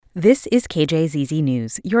This is KJZZ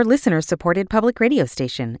News, your listener-supported public radio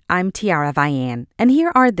station. I'm Tiara Vian, and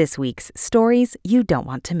here are this week's stories you don't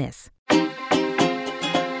want to miss.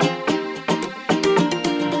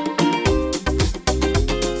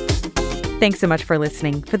 Thanks so much for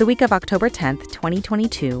listening. For the week of October 10th,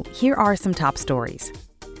 2022, here are some top stories.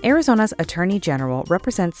 Arizona's Attorney General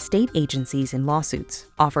represents state agencies in lawsuits,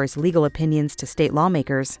 offers legal opinions to state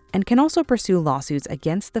lawmakers, and can also pursue lawsuits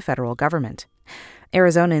against the federal government.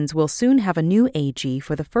 Arizonans will soon have a new AG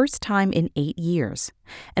for the first time in 8 years,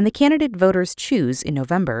 and the candidate voters choose in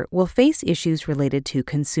November will face issues related to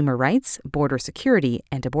consumer rights, border security,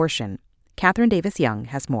 and abortion. Catherine Davis Young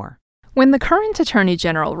has more. When the current Attorney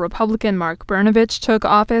General, Republican Mark Brnovich, took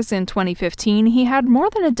office in 2015, he had more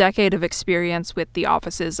than a decade of experience with the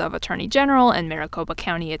offices of Attorney General and Maricopa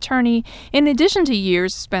County Attorney, in addition to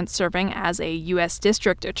years spent serving as a U.S.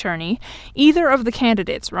 District Attorney. Either of the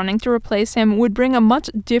candidates running to replace him would bring a much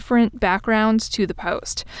different background to the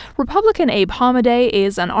post. Republican Abe Hamadeh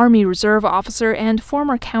is an Army Reserve officer and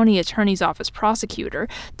former County Attorney's Office prosecutor.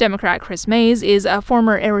 Democrat Kris Mayes is a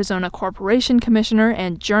former Arizona Corporation Commissioner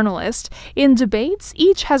and journalist. In debates,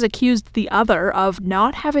 each has accused the other of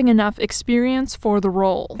not having enough experience for the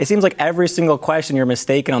role. It seems like every single question you're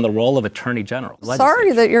mistaken on the role of Attorney General.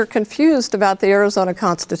 Sorry that you're confused about the Arizona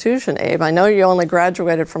Constitution, Abe. I know you only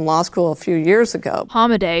graduated from law school a few years ago.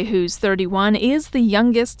 Hamadeh, who's 31, is the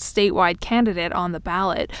youngest statewide candidate on the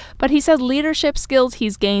ballot, but he said leadership skills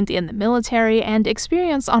he's gained in the military and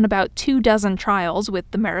experience on about 24 trials with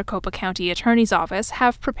the Maricopa County Attorney's Office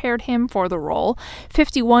have prepared him for the role.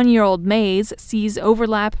 51-year-old Mayes sees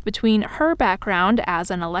overlap between her background as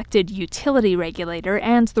an elected utility regulator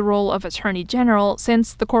and the role of Attorney General,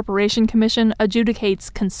 since the Corporation Commission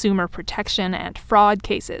adjudicates consumer protection and fraud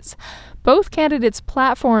cases. Both candidates'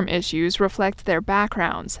 platform issues reflect their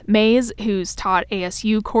backgrounds. Mayes, who's taught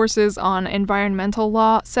ASU courses on environmental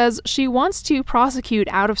law, says she wants to prosecute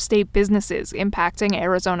out-of-state businesses impacting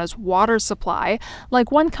Arizona's water supply,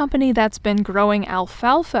 like one company that's been growing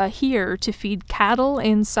alfalfa here to feed cattle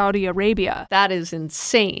in Saudi Arabia. That is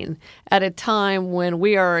insane at a time when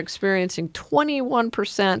we are experiencing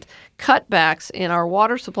 21% cutbacks in our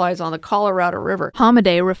water supplies on the Colorado River.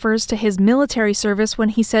 Hamadeh refers to his military service when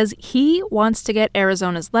he says he wants to get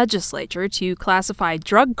Arizona's legislature to classify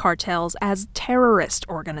drug cartels as terrorist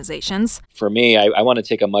organizations. For me, I want to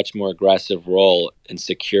take a much more aggressive role in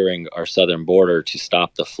securing our southern border to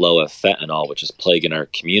stop the flow of fentanyl, which is plaguing our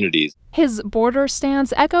communities. His border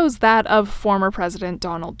stance echoes that of former President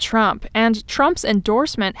Donald Trump, and Trump's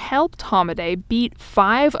endorsement helped Hamadeh beat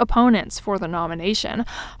 5 opponents for the nomination.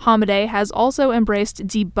 Hamadeh has also embraced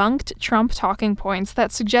debunked Trump talking points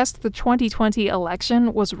that suggest the 2020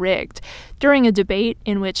 election was rigged. During a debate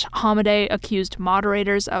in which Hamadeh accused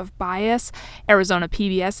moderators of bias, Arizona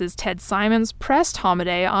PBS's Ted Simons pressed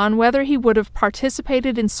Hamadeh on whether he would have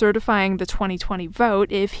participated in certifying the 2020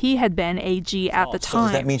 vote if he had been AG at the time.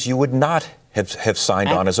 So that means you would not have signed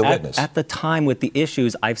on as a witness. At the time with the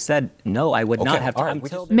issues, I've said, no, I would not have time.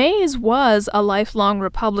 Mayes was a lifelong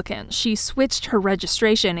Republican. She switched her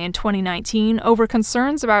registration in 2019 over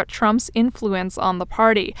concerns about Trump's influence on the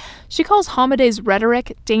party. She calls Hamadeh's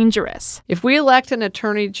rhetoric dangerous. If we elect an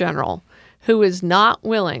attorney general who is not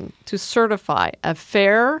willing to certify a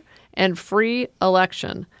fair and free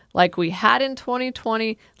election like we had in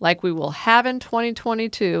 2020, like we will have in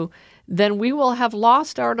 2022, then we will have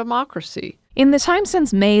lost our democracy. In the time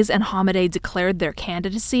since Mayes and Hamadeh declared their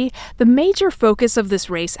candidacy, the major focus of this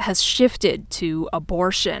race has shifted to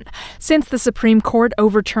abortion. Since the Supreme Court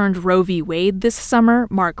overturned Roe v. Wade this summer,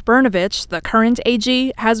 Mark Brnovich, the current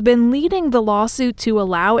AG, has been leading the lawsuit to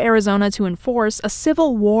allow Arizona to enforce a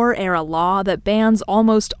Civil War-era law that bans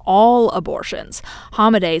almost all abortions.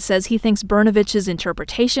 Hamadeh says he thinks Brnovich's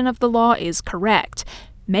interpretation of the law is correct.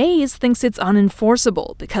 Mayes thinks it's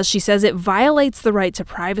unenforceable because she says it violates the right to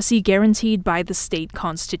privacy guaranteed by the state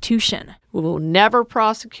constitution. We will never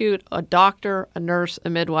prosecute a doctor, a nurse, a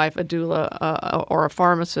midwife, a doula, or a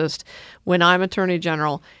pharmacist when I'm Attorney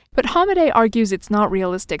General. But Hamadeh argues it's not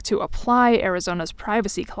realistic to apply Arizona's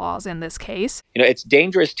privacy clause in this case. It's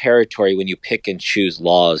dangerous territory when you pick and choose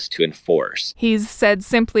laws to enforce. He's said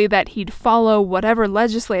simply that he'd follow whatever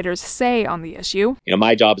legislators say on the issue.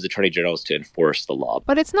 My job as Attorney General is to enforce the law.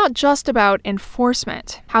 But it's not just about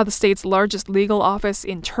enforcement. How the state's largest legal office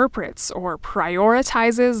interprets or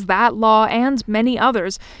prioritizes that law and many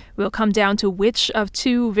others will come down to which of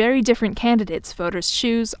 2 very different candidates voters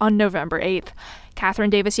choose on November 8th. Catherine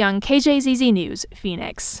Davis Young, KJZZ News,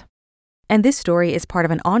 Phoenix. And this story is part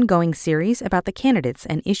of an ongoing series about the candidates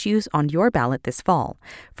and issues on your ballot this fall.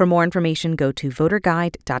 For more information, go to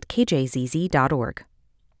voterguide.kjzz.org.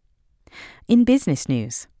 In business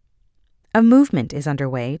news, a movement is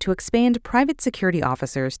underway to expand private security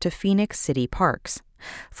officers to Phoenix City parks.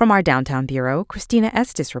 From our downtown bureau, Christina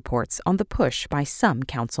Estes reports on the push by some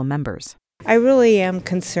council members. I really am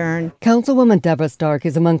concerned. Councilwoman Deborah Stark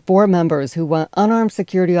is among 4 members who want unarmed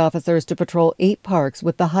security officers to patrol 8 parks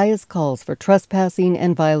with the highest calls for trespassing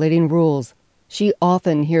and violating rules. She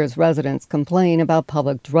often hears residents complain about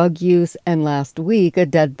public drug use, and last week a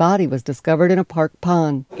dead body was discovered in a park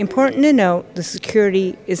pond. Important to note, the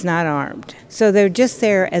security is not armed. So they're just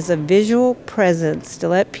there as a visual presence to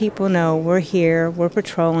let people know we're here, we're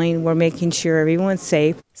patrolling, we're making sure everyone's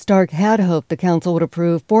safe. Stark had hoped the council would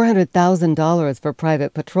approve $400,000 for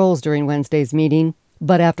private patrols during Wednesday's meeting,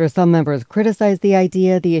 but after some members criticized the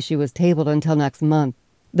idea, the issue was tabled until next month.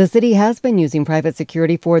 The city has been using private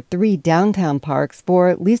security for 3 downtown parks for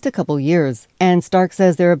at least a couple years, and Stark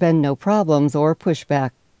says there have been no problems or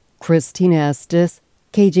pushback. Christina Estes,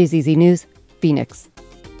 KJZZ News, Phoenix.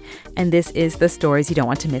 And this is the Stories You Don't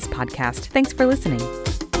Want to Miss podcast. Thanks for listening.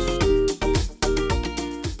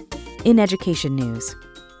 In education news,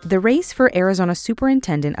 the race for Arizona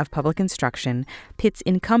Superintendent of Public Instruction pits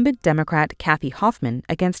incumbent Democrat Kathy Hoffman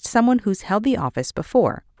against someone who's held the office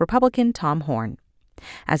before, Republican Tom Horne.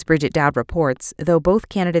 As Bridget Dowd reports, though both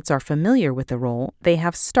candidates are familiar with the role, they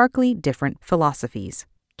have starkly different philosophies.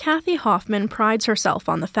 Kathy Hoffman prides herself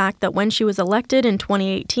on the fact that when she was elected in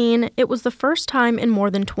 2018, it was the first time in more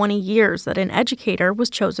than 20 years that an educator was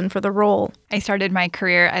chosen for the role. I started my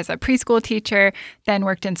career as a preschool teacher, then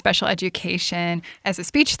worked in special education as a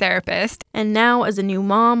speech therapist. And now, as a new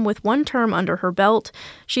mom with 1 term under her belt,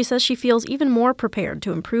 she says she feels even more prepared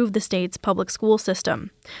to improve the state's public school system.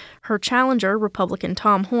 Her challenger, Republican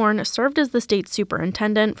Tom Horne, served as the state's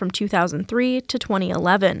superintendent from 2003 to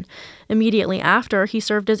 2011. Immediately after, he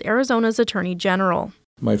served as Arizona's Attorney General.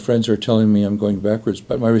 My friends are telling me I'm going backwards,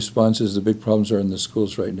 but my response is the big problems are in the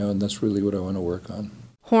schools right now, and that's really what I want to work on.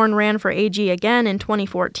 Horne ran for AG again in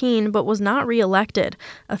 2014, but was not reelected.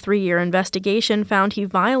 A 3-year investigation found he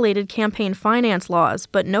violated campaign finance laws,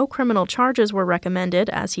 but no criminal charges were recommended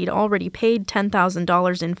as he'd already paid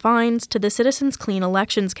 $10,000 in fines to the Citizens Clean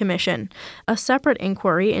Elections Commission. A separate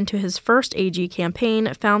inquiry into his first AG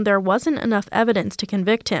campaign found there wasn't enough evidence to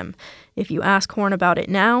convict him. If you ask Horne about it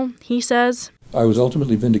now, he says, I was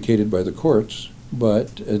ultimately vindicated by the courts,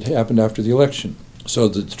 but it happened after the election. So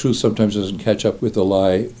the truth sometimes doesn't catch up with the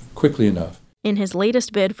lie quickly enough. In his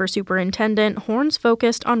latest bid for superintendent, Horne's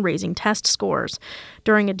focused on raising test scores.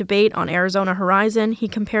 During a debate on Arizona Horizon, he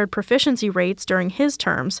compared proficiency rates during his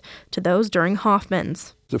terms to those during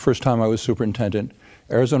Hoffman's. The first time I was superintendent,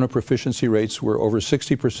 Arizona proficiency rates were over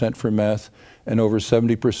 60% for math and over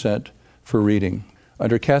 70% for reading.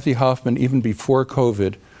 Under Kathy Hoffman, even before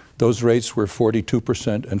COVID, those rates were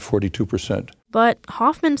 42% and 42%. But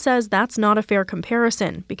Hoffman says that's not a fair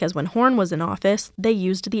comparison because when Horne was in office, they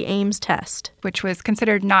used the Ames test, which was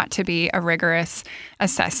considered not to be a rigorous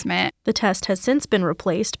assessment. The test has since been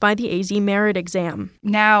replaced by the AZ Merit exam.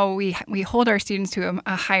 Now we hold our students to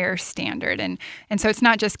a higher standard. And so it's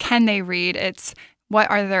not just can they read, it's what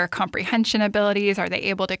are their comprehension abilities? Are they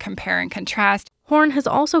able to compare and contrast? Horne has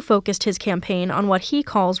also focused his campaign on what he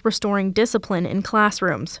calls restoring discipline in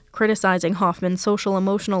classrooms, criticizing Hoffman's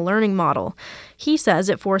social-emotional learning model. He says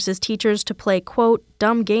it forces teachers to play, quote,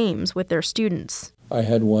 dumb games with their students. I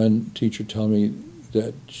had one teacher tell me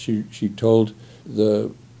that she told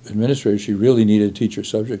the administrator she really needed a teacher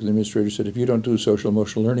subject. The administrator said, if you don't do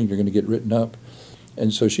social-emotional learning, you're going to get written up.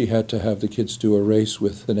 And so she had to have the kids do a race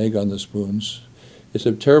with an egg on the spoons. It's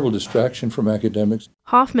a terrible distraction from academics.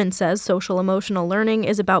 Hoffman says social-emotional learning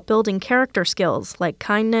is about building character skills like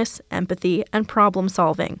kindness, empathy, and problem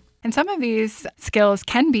solving. And some of these skills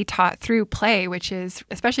can be taught through play, which is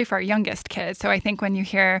especially for our youngest kids. So I think when you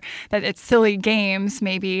hear that it's silly games,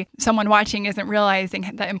 maybe someone watching isn't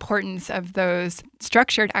realizing the importance of those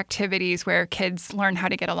structured activities where kids learn how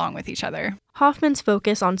to get along with each other. Hoffman's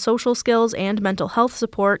focus on social skills and mental health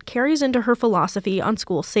support carries into her philosophy on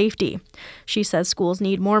school safety. She says schools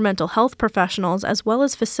need more mental health professionals as well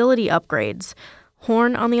as facility upgrades.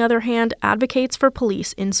 Horne, on the other hand, advocates for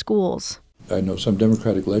police in schools. I know some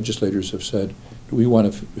Democratic legislators have said, we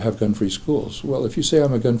want to have gun-free schools. Well, if you say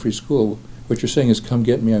I'm a gun-free school, what you're saying is come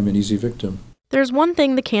get me, I'm an easy victim. There's one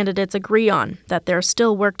thing the candidates agree on, that there's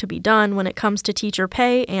still work to be done when it comes to teacher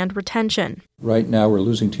pay and retention. Right now, we're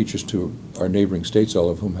losing teachers to our neighboring states, all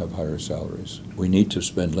of whom have higher salaries. We need to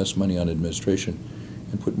spend less money on administration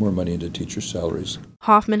and put more money into teacher salaries.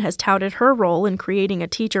 Hoffman has touted her role in creating a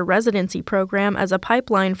teacher residency program as a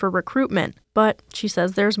pipeline for recruitment. But she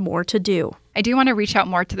says there's more to do. I do want to reach out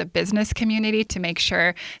more to the business community to make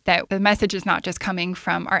sure that the message is not just coming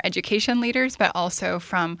from our education leaders, but also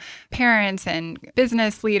from parents and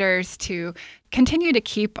business leaders to continue to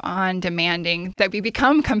keep on demanding that we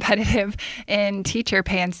become competitive in teacher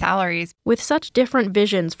pay and salaries. With such different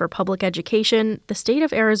visions for public education, the state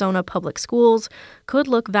of Arizona public schools could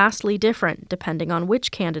look vastly different depending on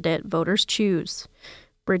which candidate voters choose.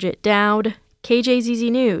 Bridget Dowd,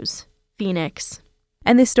 KJZZ News, Phoenix.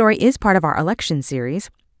 And this story is part of our election series.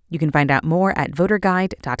 You can find out more at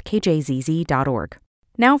voterguide.kjzz.org.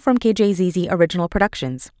 Now from KJZZ Original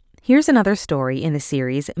Productions, here's another story in the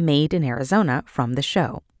series Made in Arizona from the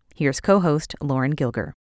show. Here's co-host Lauren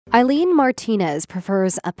Gilger. Eileen Martinez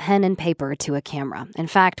prefers a pen and paper to a camera. In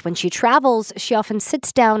fact, when she travels, she often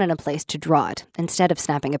sits down in a place to draw it instead of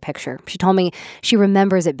snapping a picture. She told me she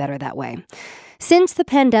remembers it better that way. Since the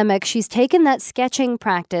pandemic, she's taken that sketching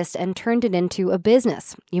practice and turned it into a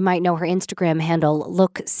business. You might know her Instagram handle,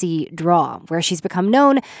 Look, See, Draw, where she's become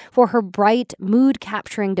known for her bright,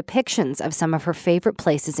 mood-capturing depictions of some of her favorite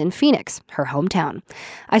places in Phoenix, her hometown.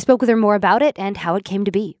 I spoke with her more about it and how it came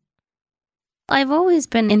to be. I've always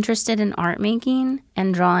been interested in art making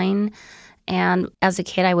and drawing. And as a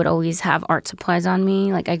kid, I would always have art supplies on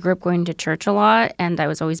me. Like, I grew up going to church a lot, and I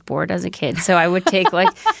was always bored as a kid. So I would take,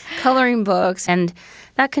 coloring books, and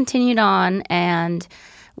that continued on. And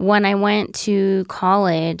when I went to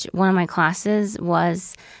college, one of my classes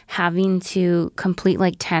was having to complete,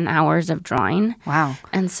 10 hours of drawing. Wow.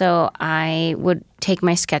 And so I would take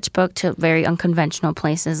my sketchbook to very unconventional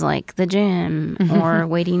places like the gym or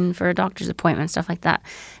waiting for a doctor's appointment, stuff like that.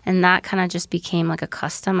 And that kind of just became a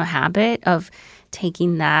custom, a habit of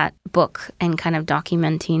taking that book and kind of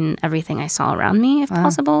documenting everything I saw around me, if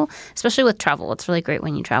possible, especially with travel. It's really great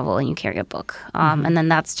when you travel and you carry a book. And then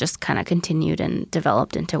that's just kind of continued and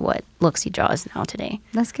developed into what Look, See, Draw is now today.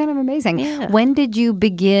 That's kind of amazing. Yeah. When did you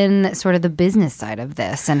begin sort of the business side of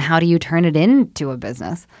this, and how do you turn it into a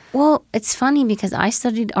business? Well, it's funny because I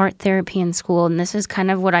studied art therapy in school, and this is kind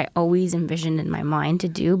of what I always envisioned in my mind to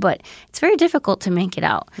do, but it's very difficult to make it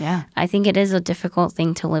out. Yeah. I think it is a difficult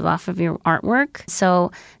thing to live off of your artwork.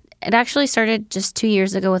 So it actually started just 2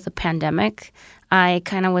 years ago with the pandemic. I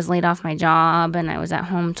kind of was laid off my job, and I was at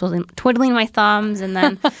home twiddling my thumbs, and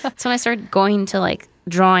then so I started going to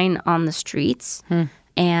drawing on the streets,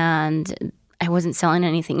 and I wasn't selling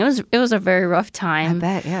anything. It was a very rough time. I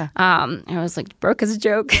bet, yeah. I was broke as a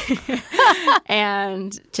joke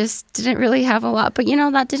and just didn't really have a lot. But,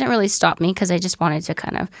 that didn't really stop me because I just wanted to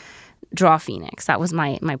kind of draw Phoenix. That was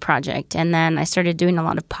my project. And then I started doing a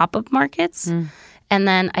lot of pop-up markets. And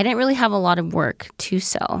then I didn't really have a lot of work to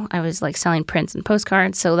sell. I was selling prints and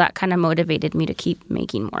postcards. So that kind of motivated me to keep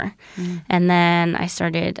making more. And then I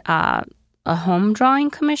started a home drawing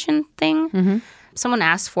commission thing. Someone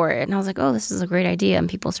asked for it, and I was like, oh, this is a great idea. And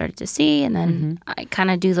people started to see, and then I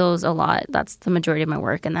kind of do those a lot. That's the majority of my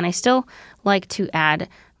work. And then I still like to add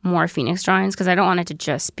more Phoenix drawings because I don't want it to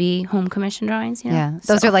just be home commission drawings. Yeah.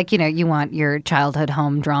 Those are you want your childhood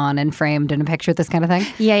home drawn and framed in a picture, this kind of thing?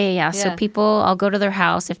 Yeah. So I'll go to their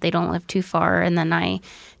house if they don't live too far, and then I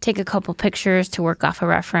take a couple pictures to work off a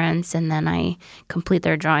reference, and then I complete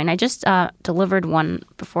their drawing. I just delivered one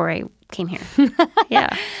before I came here. Yeah.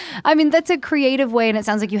 I mean, that's a creative way, and it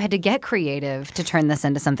sounds like you had to get creative to turn this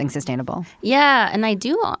into something sustainable. Yeah, and I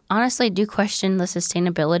honestly do question the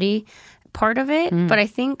sustainability part of it, but I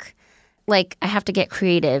think I have to get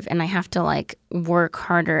creative, and I have to work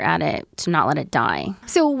harder at it to not let it die.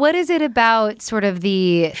 So what is it about sort of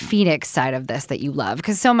the Phoenix side of this that you love?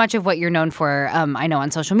 Because so much of what you're known for, I know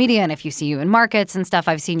on social media, and if you see you in markets and stuff,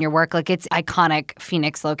 I've seen your work, it's iconic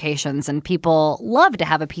Phoenix locations, and people love to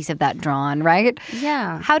have a piece of that drawn, right?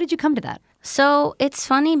 Yeah. How did you come to that? So it's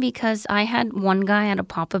funny because I had one guy at a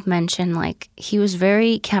pop-up mention, he was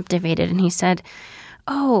very captivated, and he said,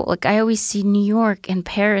 oh, I always see New York and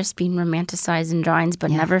Paris being romanticized in drawings, but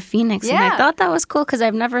never Phoenix. Yeah. And I thought that was cool because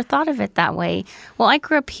I've never thought of it that way. Well, I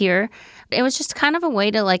grew up here. It was just kind of a way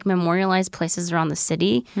to memorialize places around the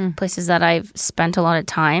city, places that I've spent a lot of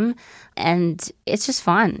time. And it's just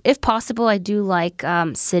fun. If possible, I do like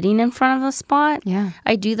sitting in front of a spot. Yeah.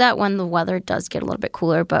 I do that when the weather does get a little bit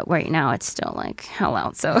cooler, but right now it's still hell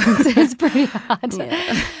out. So it's pretty hot.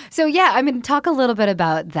 Yeah. So talk a little bit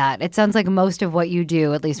about that. It sounds like most of what you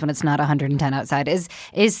do, at least when it's not 110 outside, is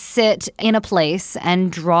sit in a place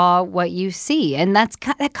and draw what you see. And that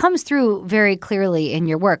comes through very clearly in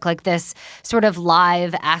your work, this sort of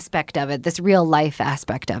live aspect of it, this real life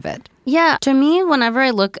aspect of it. Yeah. To me, whenever I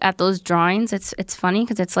look at those drawings, it's funny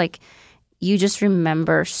because it's you just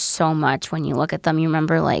remember so much when you look at them. You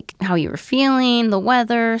remember like how you were feeling, the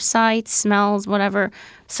weather, sights, smells, whatever.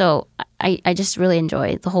 So I just really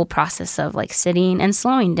enjoy the whole process of like sitting and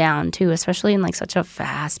slowing down too, especially in like such a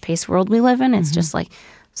fast-paced world we live in. It's just like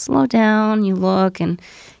slow down, you look and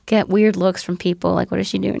get weird looks from people like, what is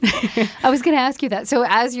she doing? I was going to ask you that. So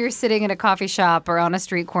as you're sitting in a coffee shop or on a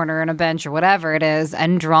street corner on a bench or whatever it is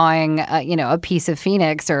and drawing, a piece of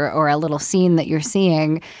Phoenix or a little scene that you're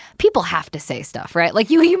seeing, people have to say stuff, right? Like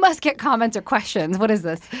you must get comments or questions. What is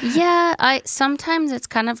this? Yeah, sometimes it's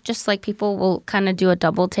kind of just like people will kind of do a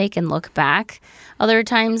double take and look back. Other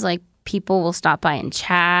times, like people will stop by and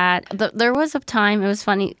chat. There was a time, it was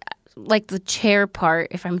funny, like the chair part,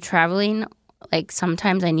 if I'm traveling, like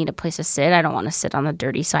sometimes I need a place to sit. I don't want to sit on the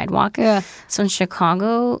dirty sidewalk. Yeah. So in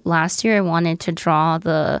Chicago last year, I wanted to draw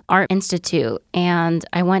the Art Institute, and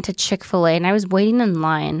I went to Chick-fil-A, and I was waiting in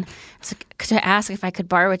line to ask if I could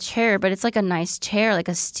borrow a chair, but it's like a nice chair, like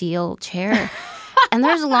a steel chair. And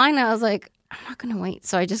there's a line, and I was like, I'm not going to wait.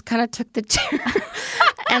 So I just kind of took the chair.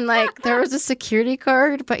 And like there was a security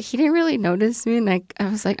guard, but he didn't really notice me. And I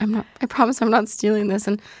was like, I promise I'm not stealing this.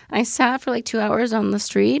 And I sat for like 2 hours on the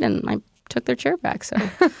street, and I took their chair back. So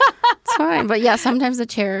it's fine. But yeah, sometimes the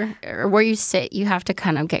chair or where you sit, you have to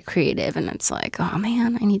kind of get creative. And it's like, oh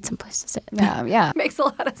man, I need some place to sit. Yeah. Makes a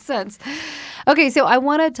lot of sense. Okay, so I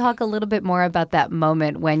want to talk a little bit more about that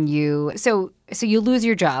moment when you so you lose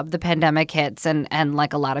your job, the pandemic hits, and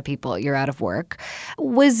like a lot of people, you're out of work.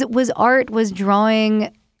 Was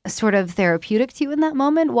drawing sort of therapeutic to you in that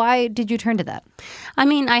moment? Why did you turn to that? I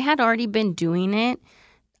mean, I had already been doing it.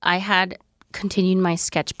 I had continued my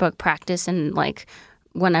sketchbook practice, and like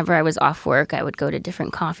whenever I was off work, I would go to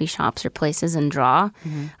different coffee shops or places and draw.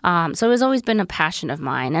 So it was always been a passion of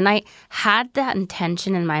mine, and I had that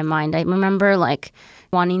intention in my mind. I remember like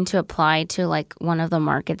wanting to apply to like one of the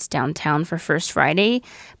markets downtown for First Friday,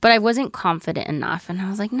 but I wasn't confident enough, and I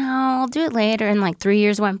was like, no, I'll do it later. And like 3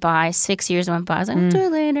 years went by, 6 years went by. I was like, I'll do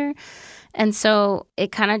it later. And so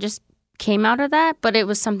it kind of just came out of that, but it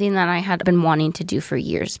was something that I had been wanting to do for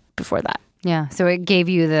years before that. Yeah, so it gave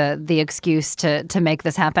you the excuse to make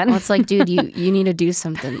this happen. Well, it's like, dude, you need to do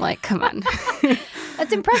something. Like, come on.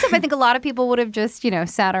 That's impressive. I think a lot of people would have just,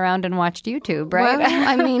 sat around and watched YouTube, right? Well,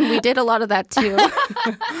 I mean, we did a lot of that too.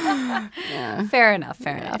 Yeah. Fair enough.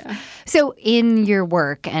 Yeah. So in your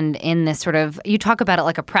work and in this sort of, you talk about it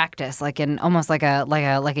like a practice, like in almost like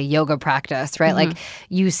a yoga practice, right? Like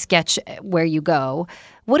you sketch where you go.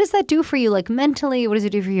 What does that do for you, like mentally? What does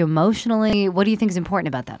it do for you emotionally? What do you think is important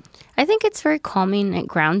about that? I think it's very calming. It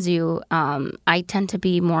grounds you. I tend to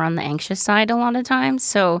be more on the anxious side a lot of times.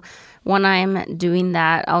 So when I'm doing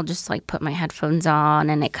that, I'll just like put my headphones on,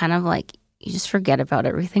 and it kind of like, you just forget about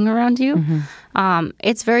everything around you.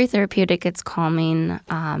 It's very therapeutic. It's calming.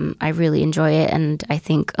 I really enjoy it. And I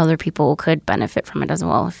think other people could benefit from it as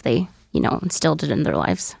well if they instilled it in their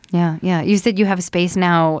lives. Yeah. You said you have a space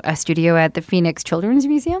now, a studio at the Phoenix Children's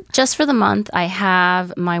Museum? Just for the month. I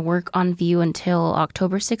have my work on view until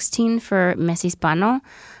October 16 for Mes Hispano.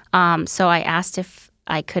 So I asked if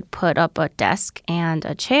I could put up a desk and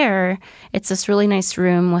a chair. It's this really nice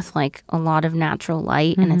room with like a lot of natural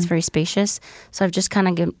light, and it's very spacious. So I've just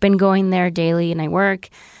kind of been going there daily, and I work.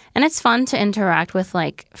 And it's fun to interact with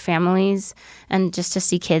like families and just to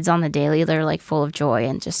see kids on the daily. They're like full of joy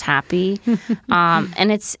and just happy.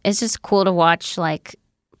 And it's just cool to watch like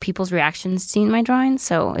people's reactions seeing my drawings.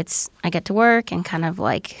 So I get to work and kind of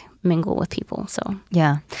like mingle with people. So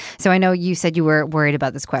yeah. So I know you said you were worried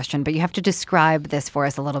about this question, but you have to describe this for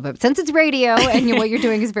us a little bit. Since it's radio and what you're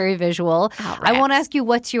doing is very visual, I won't ask you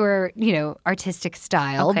what's your, artistic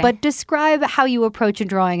style, but describe how you approach a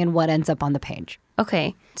drawing and what ends up on the page.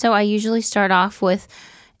 Okay. So I usually start off with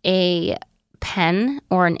a pen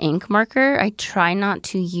or an ink marker. I try not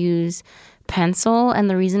to use pencil. And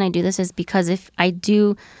the reason I do this is because if I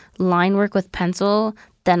do line work with pencil,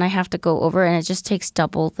 then I have to go over, and it just takes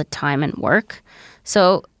double the time and work.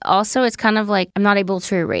 So also it's kind of like I'm not able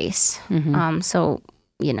to erase. So,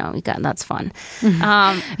 that's fun.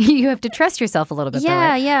 You have to trust yourself a little bit.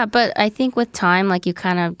 Yeah. But I think with time, like you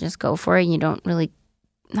kind of just go for it, and you don't really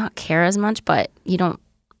not care as much, but you don't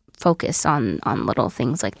focus on little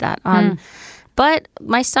things like that. But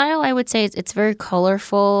my style, I would say, it's very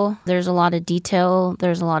colorful. There's a lot of detail.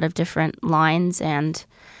 There's a lot of different lines, and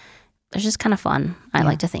it's just kind of fun. I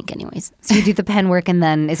like to think anyways. So you do the pen work, and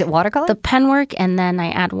then is it watercolor? The pen work, and then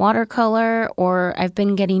I add watercolor, or I've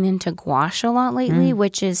been getting into gouache a lot lately,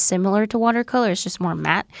 which is similar to watercolor. It's just more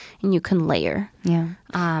matte, and you can layer. Yeah.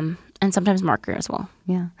 And sometimes marker as well.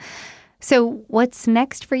 Yeah. So what's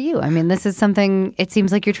next for you? I mean, this is something, it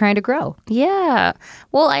seems like you're trying to grow. Yeah.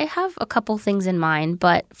 Well, I have a couple things in mind,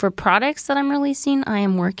 but for products that I'm releasing, I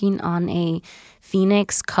am working on a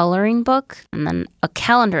Phoenix coloring book and then a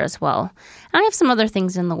calendar as well. And I have some other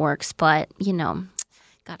things in the works, but,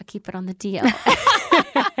 got to keep it on the DL.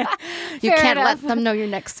 You can't let them know your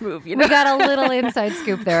next move. We got a little inside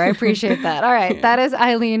scoop there. I appreciate that. All right. That is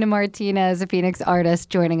Eileen Martinez, a Phoenix artist,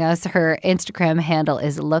 joining us. Her Instagram handle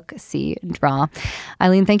is Look, See, Draw.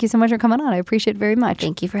 Eileen, thank you so much for coming on. I appreciate it very much.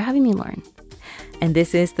 Thank you for having me, Lauren. And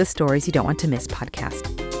this is the Stories You Don't Want to Miss podcast.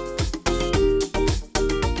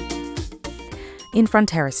 In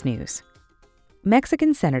Fronteras News,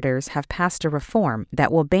 Mexican senators have passed a reform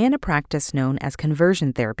that will ban a practice known as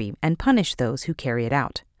conversion therapy and punish those who carry it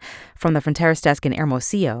out. From the Fronteras desk in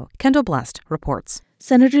Hermosillo, Kendall Blust reports.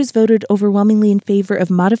 Senators voted overwhelmingly in favor of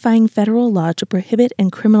modifying federal law to prohibit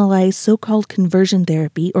and criminalize so-called conversion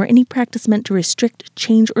therapy or any practice meant to restrict,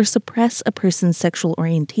 change, or suppress a person's sexual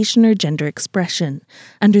orientation or gender expression.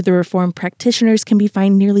 Under the reform, practitioners can be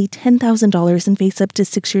fined nearly $10,000 and face up to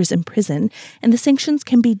 6 years in prison, and the sanctions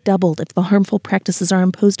can be doubled if the harmful practices are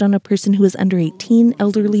imposed on a person who is under 18,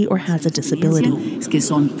 elderly, or has a disability.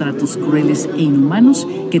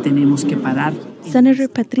 Senator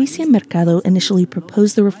Patricia Mercado initially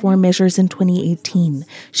proposed the reform measures in 2018.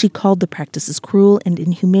 She called the practices cruel and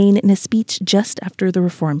inhumane in a speech just after the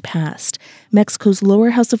reform passed. Mexico's lower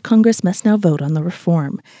house of Congress must now vote on the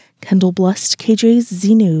reform. Kendall Blust,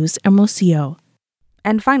 KJZ News, Hermosillo.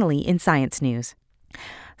 And finally, in science news,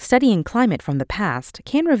 studying climate from the past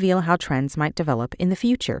can reveal how trends might develop in the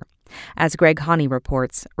future. As Greg Haney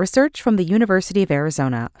reports, research from the University of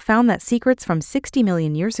Arizona found that secrets from 60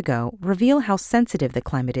 million years ago reveal how sensitive the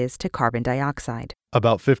climate is to carbon dioxide.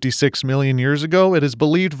 About 56 million years ago, it is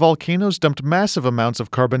believed volcanoes dumped massive amounts of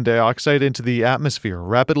carbon dioxide into the atmosphere,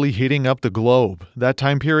 rapidly heating up the globe. That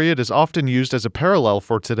time period is often used as a parallel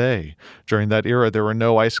for today. During that era, there were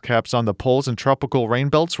no ice caps on the poles and tropical rain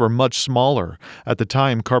belts were much smaller. At the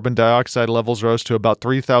time, carbon dioxide levels rose to about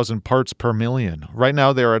 3,000 parts per million. Right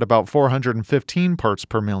now, they are at about 415 parts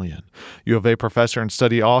per million. U of A professor and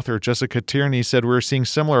study author Jessica Tierney said we're seeing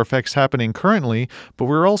similar effects happening currently, but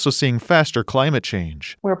we're also seeing faster climate change.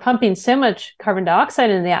 We're pumping so much carbon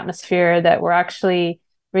dioxide in the atmosphere that we're actually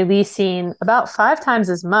releasing about 5 times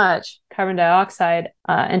as much carbon dioxide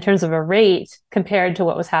in terms of a rate compared to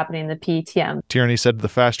what was happening in the PETM. Tierney said the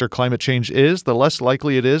faster climate change is, the less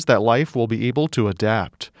likely it is that life will be able to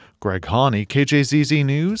adapt. Greg Haney, KJZZ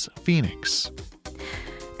News, Phoenix.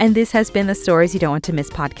 And this has been the Stories You Don't Want to Miss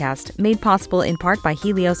podcast, made possible in part by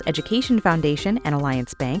Helios Education Foundation and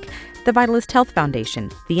Alliance Bank, the Vitalist Health Foundation,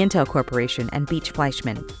 the Intel Corporation and Beach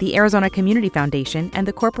Fleischman, the Arizona Community Foundation, and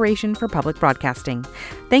the Corporation for Public Broadcasting.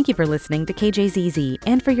 Thank you for listening to KJZZ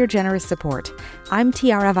and for your generous support. I'm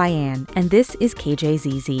Tiara Vian, and this is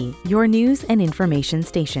KJZZ, your news and information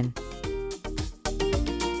station.